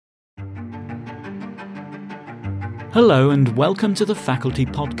Hello and welcome to the Faculty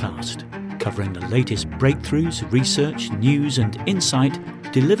Podcast, covering the latest breakthroughs, research, news and insight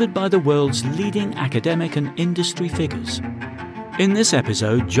delivered by the world's leading academic and industry figures. In this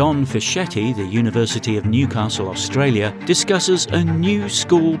episode, John Fischetti, the University of Newcastle, Australia, discusses a new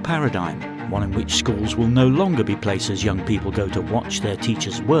school paradigm, one in which schools will no longer be places young people go to watch their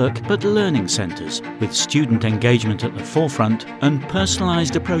teachers work, but learning centres, with student engagement at the forefront and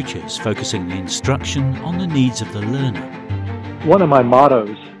personalised approaches focusing the instruction on the needs of the learner. One of my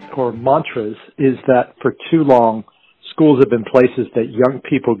mottos or mantras is that for too long, schools have been places that young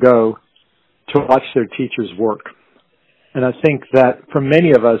people go to watch their teachers work. And I think that for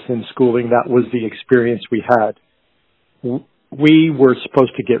many of us in schooling, that was the experience we had. We were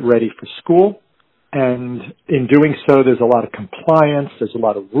supposed to get ready for school, and in doing so, there's a lot of compliance, there's a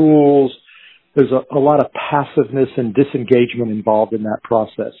lot of rules, there's a lot of passiveness and disengagement involved in that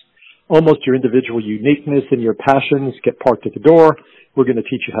process. Almost your individual uniqueness and your passions get parked at the door. We're going to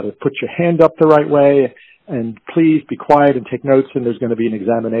teach you how to put your hand up the right way, and please be quiet and take notes, and there's going to be an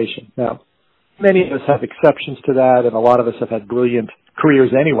examination. Now, many of us have exceptions to that, and a lot of us have had brilliant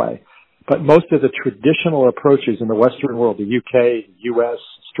careers anyway. But most of the traditional approaches in the Western world, the UK, the US,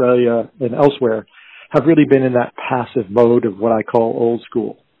 Australia, and elsewhere, have really been in that passive mode of what I call old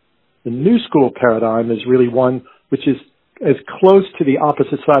school. The new school paradigm is really one which is as close to the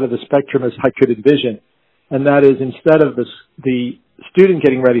opposite side of the spectrum as I could envision. And that is, instead of the student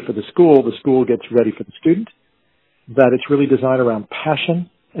getting ready for the school gets ready for the student. That it's really designed around passion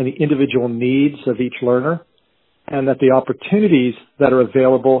and the individual needs of each learner, and that the opportunities that are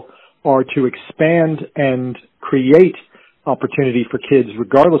available are to expand and create opportunity for kids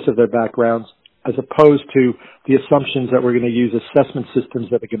regardless of their backgrounds, as opposed to the assumptions that we're going to use assessment systems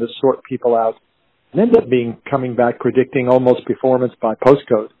that are going to sort people out and end up coming back predicting almost performance by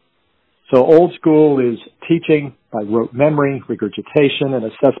postcode. So old school is teaching by rote memory, regurgitation, and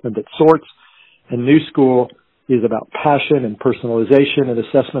assessment that sorts, and new school is about passion and personalization and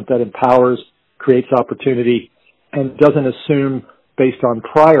assessment that empowers, creates opportunity, and doesn't assume based on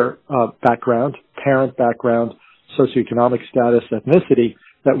prior background, parent background, socioeconomic status, ethnicity,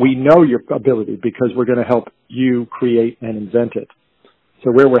 that we know your ability because we're going to help you create and invent it.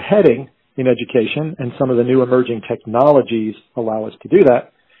 So where we're heading in education, and some of the new emerging technologies allow us to do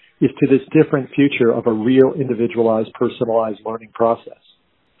that, is to this different future of a real individualized, personalized learning process.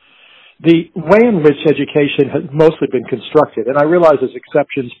 The way in which education has mostly been constructed, and I realize there's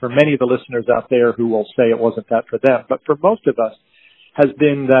exceptions for many of the listeners out there who will say it wasn't that for them, but for most of us, has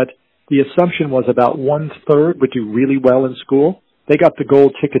been that the assumption was about 1/3 would do really well in school. They got the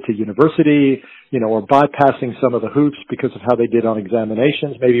gold ticket to university, or bypassing some of the hoops because of how they did on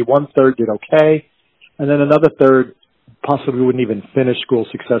examinations. Maybe 1/3 did okay, and then another third possibly wouldn't even finish school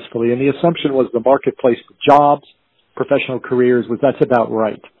successfully. And the assumption was the marketplace for jobs, professional careers, that's about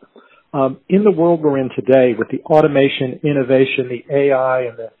right. In the world we're in today, with the automation, innovation, the AI,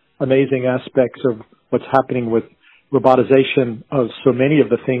 and the amazing aspects of what's happening with robotization of so many of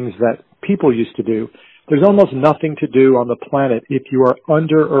the things that people used to do, there's almost nothing to do on the planet if you are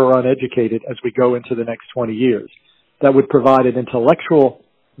under or uneducated as we go into the next 20 years that would provide an intellectual,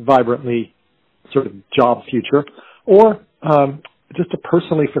 vibrantly sort of job future, or just a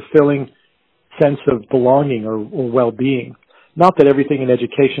personally fulfilling sense of belonging or well-being. Not that everything in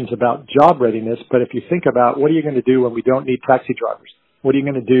education is about job readiness, but if you think about what are you going to do when we don't need taxi drivers? What are you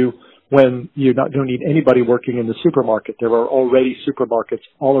going to do when you don't need anybody working in the supermarket? There are already supermarkets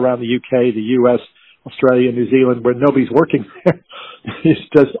all around the UK, the US, Australia, New Zealand, where nobody's working there. It's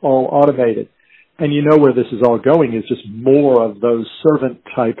just all automated. And you know where this is all going is just more of those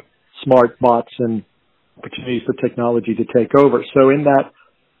servant-type smart bots and opportunities for technology to take over. So in that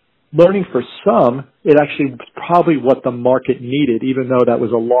learning for some, it actually was probably what the market needed, even though that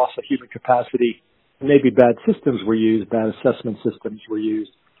was a loss of human capacity. Maybe bad systems were used, bad assessment systems were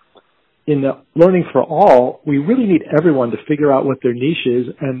used. In the learning for all, we really need everyone to figure out what their niche is,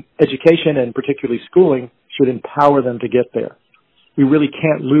 and education, and particularly schooling, should empower them to get there. We really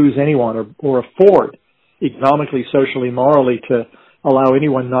can't lose anyone or afford economically, socially, morally to allow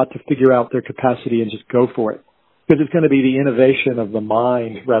anyone not to figure out their capacity and just go for it. Because it's going to be the innovation of the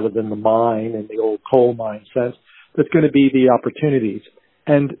mind rather than the mine in the old coal mine sense that's going to be the opportunities.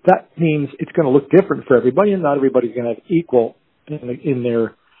 And that means it's going to look different for everybody, and not everybody's going to have equal in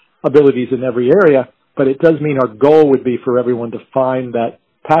their abilities in every area, but it does mean our goal would be for everyone to find that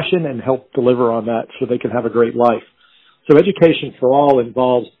passion and help deliver on that so they can have a great life. So education for all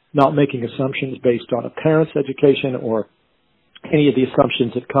involves not making assumptions based on a parent's education or any of the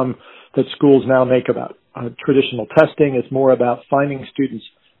assumptions that schools now make about traditional testing. It's more about finding students'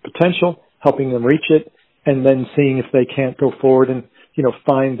 potential, helping them reach it, and then seeing if they can't go forward and,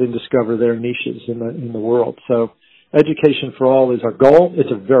 find and discover their niches in the world. So education for all is our goal. It's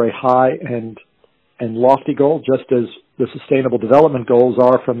a very high and lofty goal, just as the Sustainable Development Goals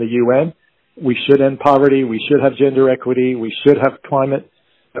are from the UN. We should end poverty. We should have gender equity. We should have climate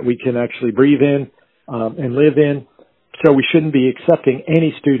that we can actually breathe in and live in. So we shouldn't be accepting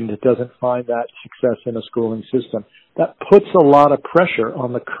any student that doesn't find that success in a schooling system. That puts a lot of pressure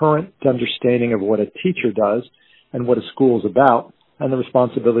on the current understanding of what a teacher does and what a school is about and the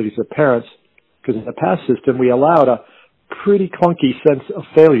responsibilities of parents. Because in the past system, we allowed a pretty clunky sense of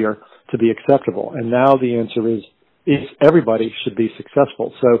failure to be acceptable. And now the answer is everybody should be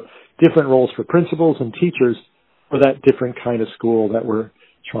successful. So different roles for principals and teachers for that different kind of school that we're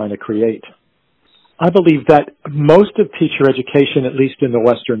trying to create. I believe that most of teacher education, at least in the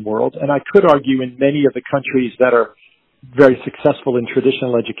Western world, and I could argue in many of the countries that are very successful in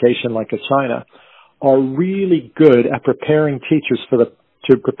traditional education like China, are really good at preparing teachers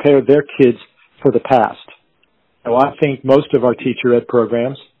to prepare their kids for the past. So I think most of our teacher ed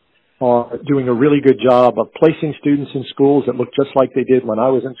programs are doing a really good job of placing students in schools that look just like they did when I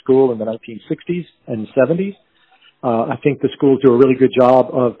was in school in the 1960s and 70s. I think the schools do a really good job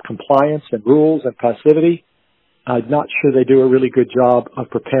of compliance and rules and passivity. I'm not sure they do a really good job of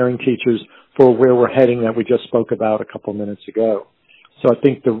preparing teachers for where we're heading that we just spoke about a couple minutes ago. So I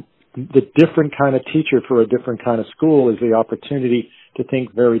think the different kind of teacher for a different kind of school is the opportunity to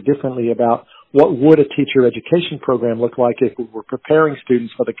think very differently about what would a teacher education program look like if we were preparing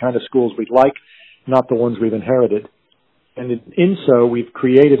students for the kind of schools we'd like, not the ones we've inherited. And in so, we've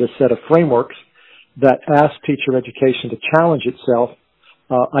created a set of frameworks that ask teacher education to challenge itself.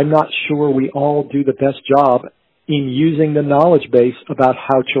 I'm not sure we all do the best job in using the knowledge base about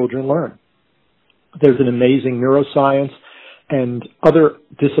how children learn. There's an amazing neuroscience and other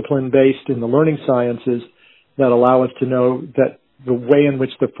discipline based in the learning sciences that allow us to know that the way in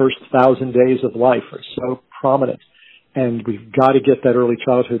which the first 1,000 days of life are so prominent, and we've got to get that early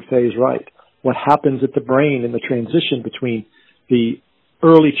childhood phase right. What happens at the brain in the transition between the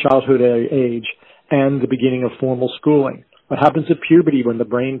early childhood age and the beginning of formal schooling? What happens at puberty when the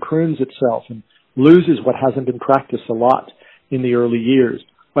brain prunes itself and loses what hasn't been practiced a lot in the early years?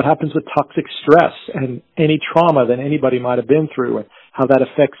 What happens with toxic stress and any trauma that anybody might have been through, and how that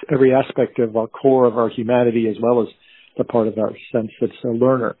affects every aspect of our core of our humanity as well as the part of our sense that's a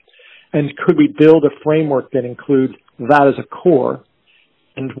learner? And could we build a framework that includes that as a core,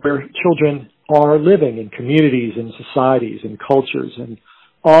 and where children are living in communities and societies and cultures, and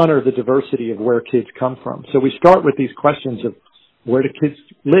honor the diversity of where kids come from? So we start with these questions of where do kids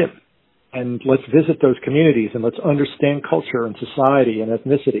live? And let's visit those communities and let's understand culture and society and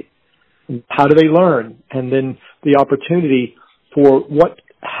ethnicity. And how do they learn? And then the opportunity for what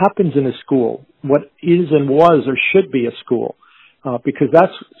happens in a school, what is and was or should be a school. Because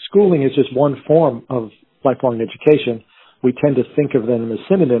schooling is just one form of lifelong education. We tend to think of them as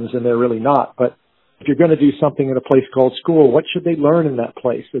synonyms, and they're really not. But if you're going to do something in a place called school, what should they learn in that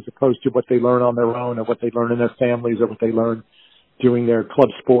place as opposed to what they learn on their own or what they learn in their families or what they learn doing their club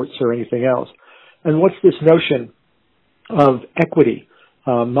sports or anything else? And what's this notion of equity?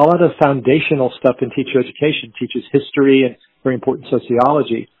 A lot of foundational stuff in teacher education teaches history and very important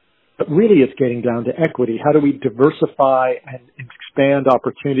sociology, but really it's getting down to equity. How do we diversify and expand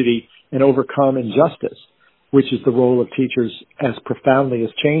opportunity and overcome injustice, which is the role of teachers as profoundly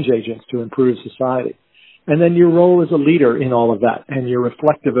as change agents to improve society? And then your role as a leader in all of that, and your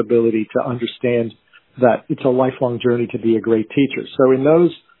reflective ability to understand that it's a lifelong journey to be a great teacher. So in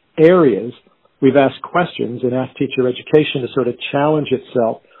those areas, we've asked questions and asked teacher education to sort of challenge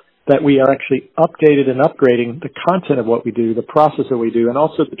itself that we are actually updated and upgrading the content of what we do, the process that we do, and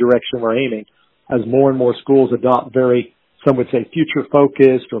also the direction we're aiming as more and more schools adopt very, some would say,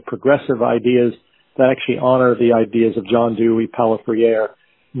 future-focused or progressive ideas that actually honor the ideas of John Dewey, Paulo Freire,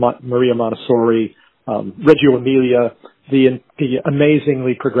 Maria Montessori, Reggio Emilia, the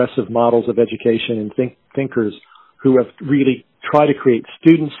amazingly progressive models of education and thinkers who have really tried to create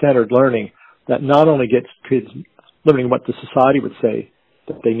student-centered learning that not only gets kids learning what the society would say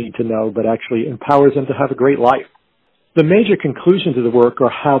that they need to know, but actually empowers them to have a great life. The major conclusions of the work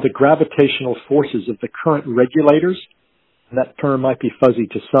are how the gravitational forces of the current regulators, and that term might be fuzzy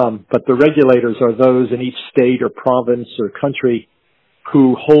to some, but the regulators are those in each state or province or country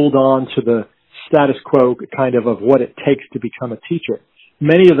who hold on to the status quo kind of what it takes to become a teacher.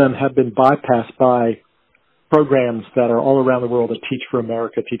 Many of them have been bypassed by programs that are all around the world, that Teach for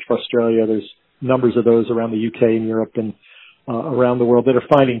America, Teach for Australia. There's numbers of those around the UK and Europe and around the world that are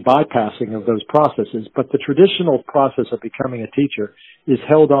finding bypassing of those processes. But the traditional process of becoming a teacher is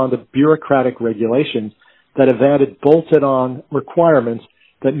held on to bureaucratic regulations that have added bolted-on requirements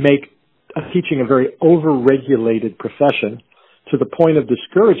that make teaching a very over-regulated profession to the point of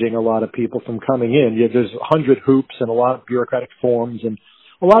discouraging a lot of people from coming in. There's 100 hoops and a lot of bureaucratic forms, and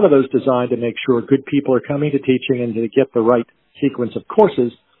a lot of those designed to make sure good people are coming to teaching and to get the right sequence of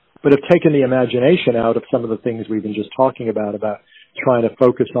courses, but have taken the imagination out of some of the things we've been just talking about trying to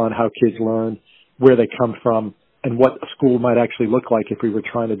focus on how kids learn, where they come from, and what a school might actually look like if we were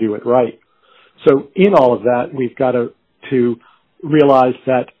trying to do it right. So in all of that, we've got to realize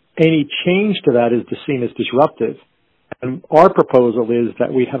that any change to that is seen as disruptive. And our proposal is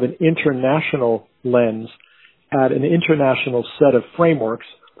that we have an international lens at an international set of frameworks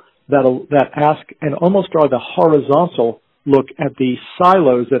that ask and almost are the horizontal look at the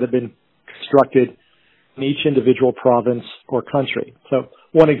silos that have been constructed in each individual province or country. So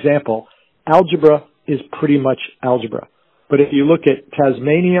one example, algebra is pretty much algebra. But if you look at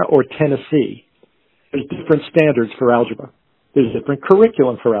Tasmania or Tennessee, there's different standards for algebra. There's different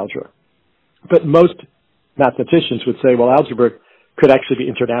curriculum for algebra. But most mathematicians would say, well, algebra could actually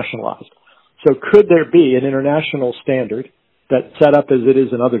be internationalized. So could there be an international standard that's set up as it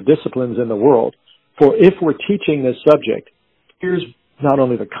is in other disciplines in the world for if we're teaching this subject, here's not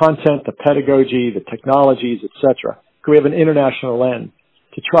only the content, the pedagogy, the technologies, etc. Could we have an international lens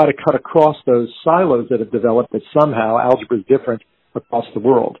to try to cut across those silos that have developed that somehow algebra is different across the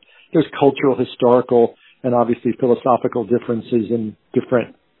world? There's cultural, historical, and obviously philosophical differences in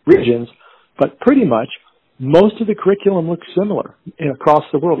different regions, but pretty much most of the curriculum looks similar across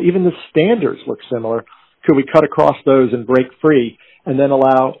the world. Even the standards look similar. Could we cut across those and break free and then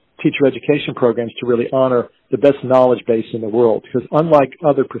allow teacher education programs to really honor the best knowledge base in the world? Because unlike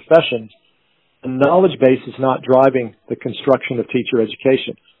other professions, the knowledge base is not driving the construction of teacher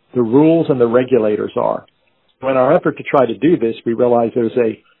education. The rules and the regulators are. So in our effort to try to do this, we realize there's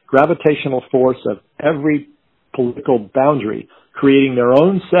a gravitational force of every political boundary creating their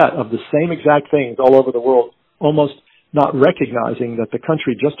own set of the same exact things all over the world, almost not recognizing that the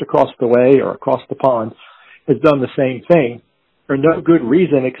country just across the way or across the pond has done the same thing for no good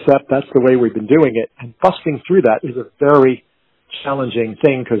reason except that's the way we've been doing it. And busting through that is a very challenging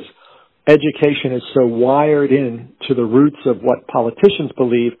thing because education is so wired in to the roots of what politicians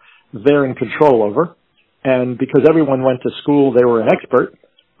believe they're in control over. And because everyone went to school, they were an expert.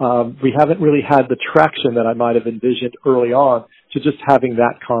 We haven't really had the traction that I might have envisioned early on to just having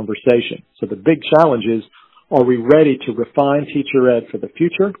that conversation. So the big challenge is, are we ready to refine teacher ed for the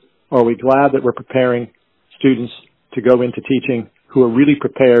future? Or are we glad that we're preparing students to go into teaching who are really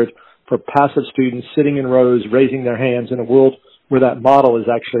prepared for passive students sitting in rows, raising their hands in a world where that model is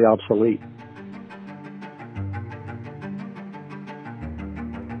actually obsolete?